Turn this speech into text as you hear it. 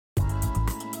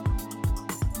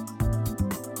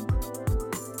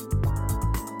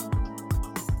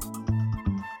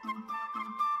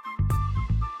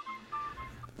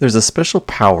There's a special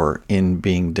power in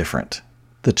being different.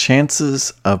 The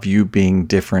chances of you being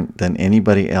different than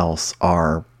anybody else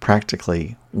are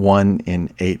practically 1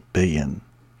 in 8 billion.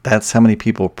 That's how many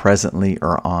people presently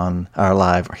are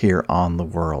alive here on the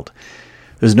world.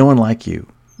 There's no one like you.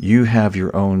 You have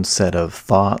your own set of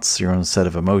thoughts, your own set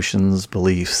of emotions,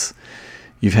 beliefs.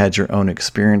 You've had your own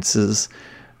experiences.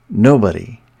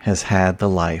 Nobody has had the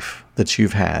life that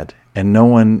you've had, and no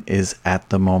one is at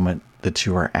the moment that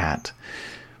you are at.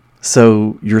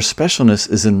 So your specialness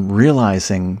is in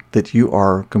realizing that you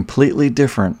are completely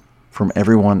different from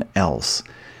everyone else.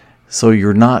 So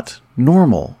you're not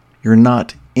normal. You're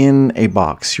not in a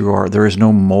box. There is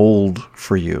no mold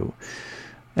for you.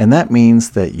 And that means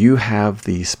that you have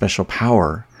the special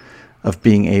power of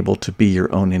being able to be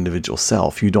your own individual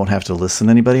self. You don't have to listen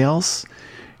to anybody else.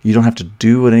 You don't have to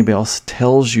do what anybody else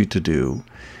tells you to do.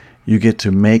 You get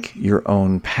to make your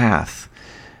own path.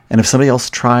 And if somebody else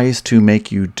tries to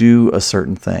make you do a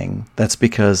certain thing, that's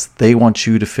because they want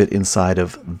you to fit inside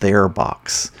of their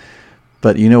box.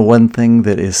 But you know one thing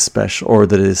that is special or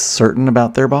that is certain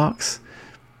about their box?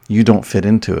 You don't fit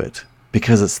into it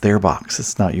because it's their box.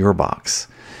 It's not your box.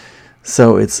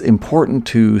 So it's important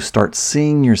to start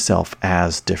seeing yourself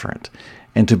as different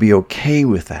and to be okay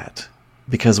with that,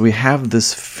 because we have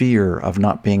this fear of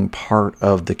not being part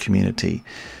of the community.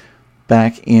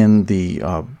 Back in the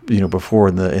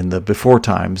before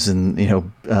times, in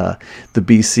the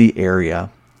BC area,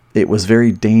 it was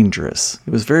very dangerous.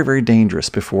 It was very, very dangerous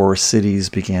before cities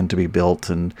began to be built,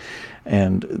 and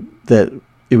that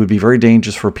it would be very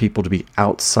dangerous for people to be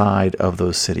outside of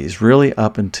those cities, really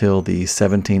up until the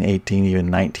 17, 18,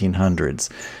 even 1900s.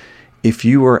 If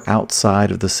you were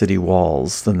outside of the city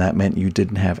walls, then that meant you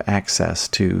didn't have access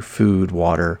to food,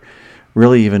 water,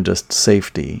 really even just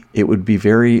safety. It would be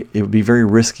very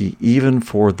risky even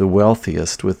for the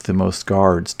wealthiest with the most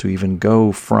guards to even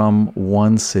go from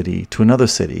one city to another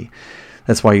city.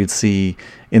 That's why you'd see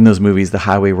in those movies the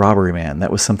highway robbery man.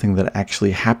 That was something that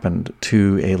actually happened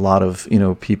to a lot of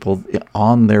people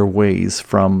on their ways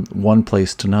from one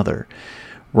place to another.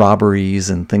 Robberies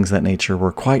and things of that nature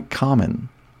were quite common.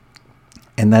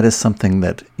 And that is something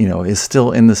that is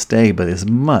still in this day, but is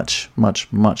much, much,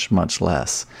 much, much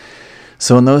less.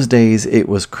 So in those days, it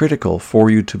was critical for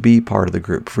you to be part of the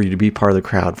group, for you to be part of the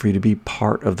crowd, for you to be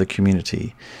part of the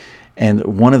community. And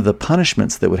one of the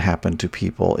punishments that would happen to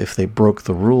people if they broke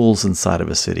the rules inside of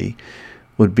a city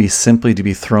would be simply to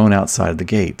be thrown outside the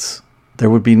gates.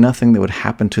 There would be nothing that would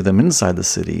happen to them inside the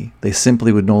city. They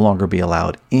simply would no longer be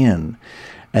allowed in.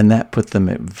 And that put them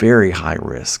at very high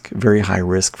risk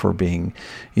for being,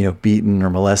 beaten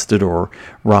or molested or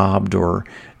robbed or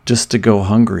just to go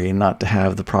hungry and not to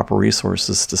have the proper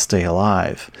resources to stay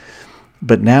alive.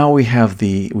 But now we have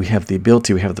the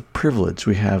ability, we have the privilege,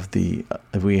 we have the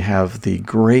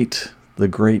great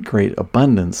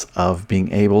abundance of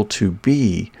being able to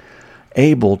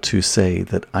say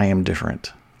that I am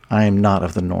different. I am not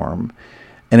of the norm.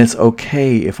 And it's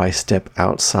okay if I step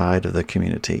outside of the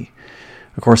community.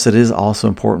 Of course, it is also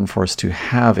important for us to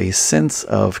have a sense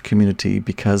of community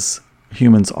because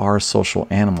humans are social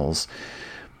animals.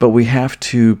 But we have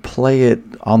to play it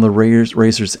on the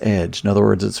razor's edge. In other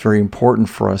words, it's very important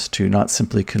for us to not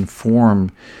simply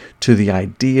conform to the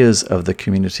ideas of the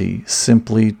community,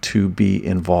 simply to be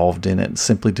involved in it,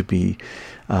 simply to be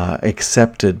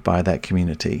accepted by that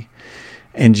community.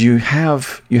 And you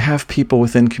have people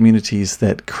within communities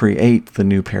that create the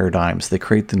new paradigms, they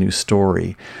create the new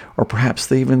story, or perhaps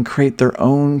they even create their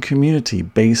own community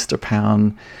based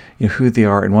upon who they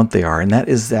are and what they are. And that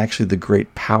is actually the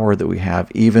great power that we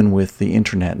have, even with the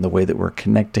internet and the way that we're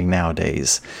connecting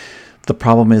nowadays. The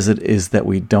problem is that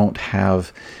we don't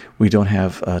have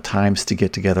times to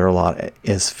get together a lot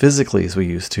as physically as we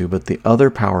used to. But the other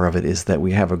power of it is that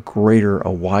we have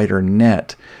a wider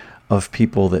net of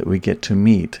people that we get to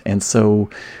meet. And so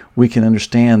we can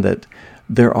understand that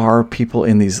there are people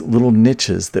in these little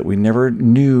niches that we never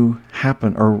knew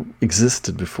happened or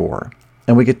existed before.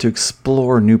 And we get to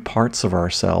explore new parts of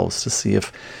ourselves to see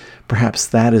if perhaps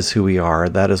that is who we are,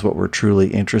 that is what we're truly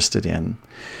interested in.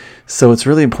 So it's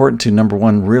really important to, number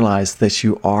one, realize that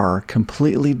you are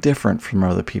completely different from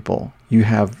other people. You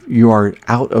are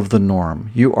out of the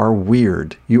norm. You are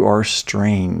weird. You are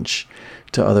strange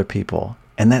to other people.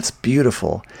 And that's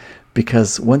beautiful,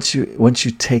 because once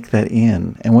you take that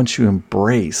in and once you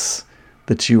embrace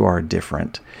that you are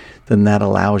different, then that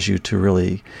allows you to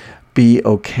really be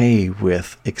okay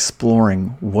with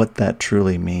exploring what that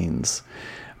truly means.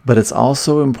 But it's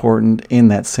also important in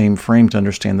that same frame to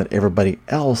understand that everybody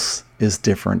else is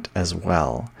different as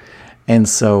well. And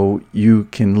so you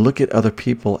can look at other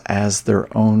people as their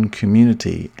own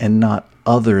community and not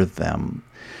other them,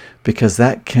 because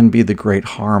that can be the great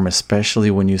harm, especially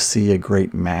when you see a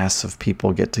great mass of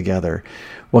people get together.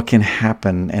 What can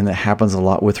happen, and it happens a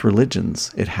lot with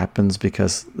religions, it happens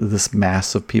because this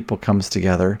mass of people comes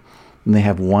together and they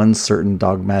have one certain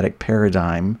dogmatic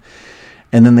paradigm,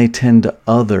 and then they tend to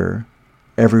other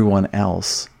everyone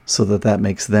else so that that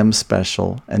makes them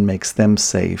special and makes them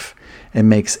safe and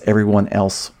makes everyone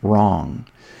else wrong.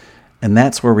 And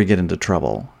that's where we get into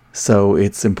trouble. So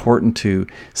it's important to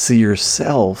see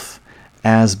yourself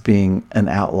as being an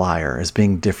outlier, as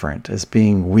being different, as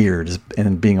being weird,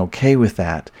 and being okay with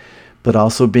that, but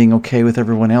also being okay with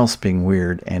everyone else being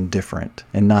weird and different,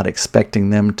 and not expecting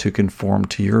them to conform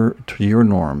to your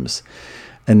norms,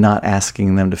 and not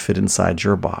asking them to fit inside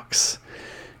your box.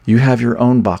 You have your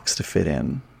own box to fit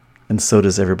in, and so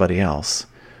does everybody else.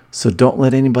 So don't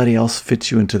let anybody else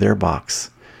fit you into their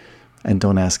box, and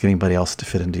don't ask anybody else to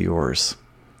fit into yours.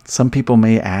 Some people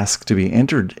may ask to be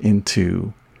entered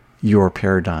into your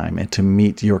paradigm and to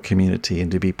meet your community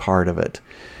and to be part of it.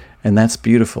 And that's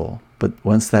beautiful. But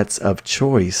once that's of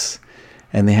choice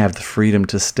and they have the freedom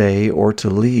to stay or to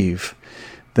leave,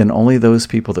 then only those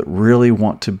people that really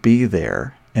want to be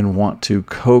there and want to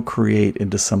co-create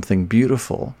into something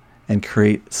beautiful and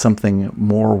create something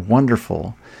more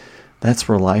wonderful, that's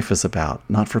where life is about.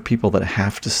 Not for people that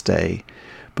have to stay,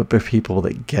 but for people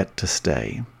that get to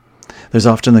stay. There's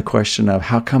often the question of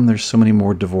how come there's so many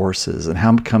more divorces, and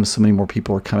how come so many more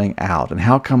people are coming out, and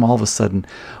how come all of a sudden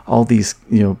all these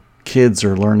kids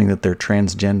are learning that they're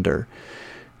transgender.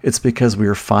 It's because we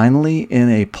are finally in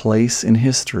a place in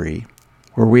history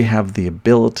where we have the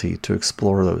ability to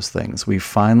explore those things. We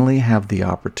finally have the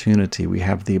opportunity, we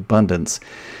have the abundance,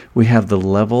 we have the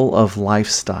level of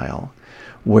lifestyle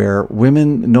where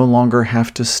women no longer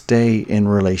have to stay in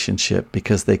relationship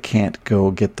because they can't go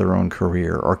get their own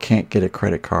career, or can't get a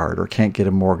credit card, or can't get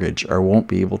a mortgage, or won't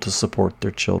be able to support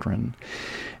their children.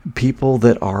 People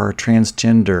that are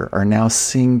transgender are now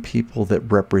seeing people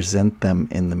that represent them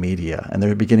in the media, and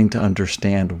they're beginning to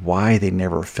understand why they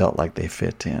never felt like they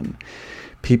fit in.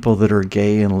 People that are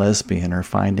gay and lesbian are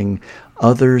finding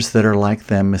others that are like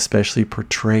them, especially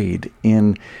portrayed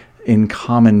in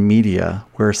common media,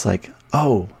 where it's like,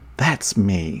 oh, that's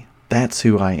me. That's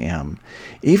who I am.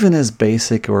 Even as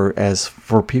basic, or as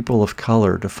for people of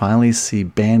color to finally see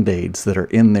Band-Aids that are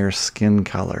in their skin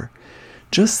color.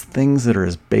 Just things that are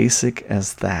as basic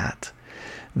as that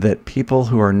people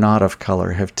who are not of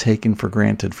color have taken for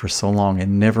granted for so long,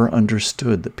 and never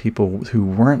understood that people who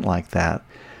weren't like that,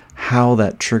 how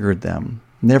that triggered them.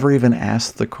 Never even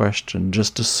asked the question,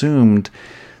 just assumed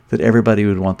that everybody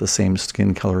would want the same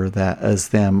skin color as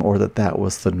them, or that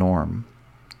was the norm.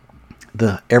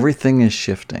 Everything is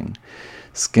shifting.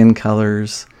 Skin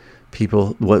colors,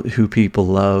 who people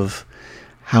love,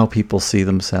 how people see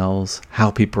themselves,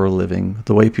 how people are living,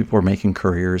 the way people are making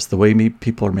careers, the way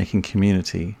people are making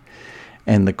community.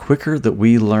 And the quicker that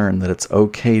we learn that it's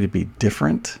okay to be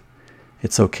different,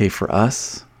 it's okay for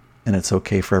us, and it's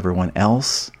okay for everyone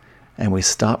else, and we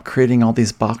stop creating all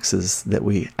these boxes that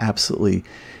we absolutely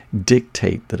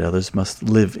dictate that others must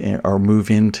live in or move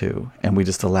into, and we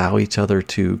just allow each other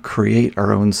to create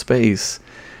our own space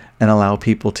and allow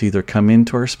people to either come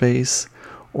into our space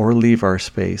or leave our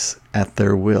space at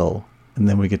their will, and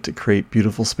then we get to create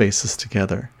beautiful spaces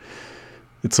together.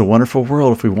 It's a wonderful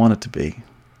world if we want it to be,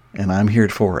 and I'm here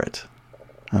for it.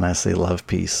 And I say love,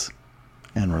 peace,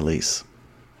 and release.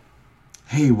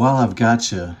 Hey, while I've got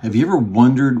you, have you ever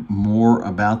wondered more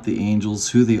about the angels,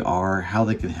 who they are, how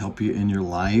they can help you in your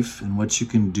life, and what you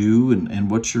can do,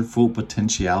 and what your full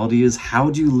potentiality is? How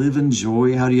do you live in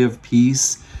joy? How do you have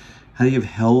peace? How do you have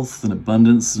health and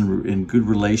abundance and good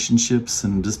relationships?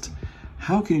 And just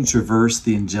how can you traverse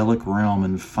the angelic realm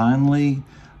and finally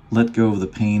let go of the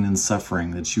pain and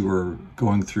suffering that you are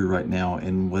going through right now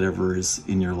in whatever is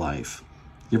in your life?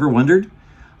 You ever wondered?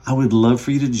 I would love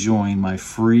for you to join my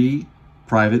free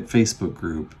private Facebook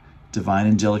group, Divine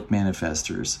Angelic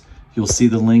Manifestors. You'll see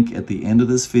the link at the end of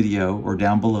this video, or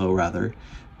down below rather,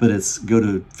 but go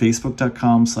to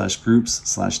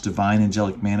facebook.com/groups/Divine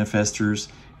Angelic Manifestors.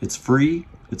 It's free,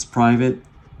 it's private.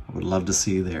 I would love to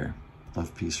see you there.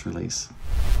 Love, peace, release.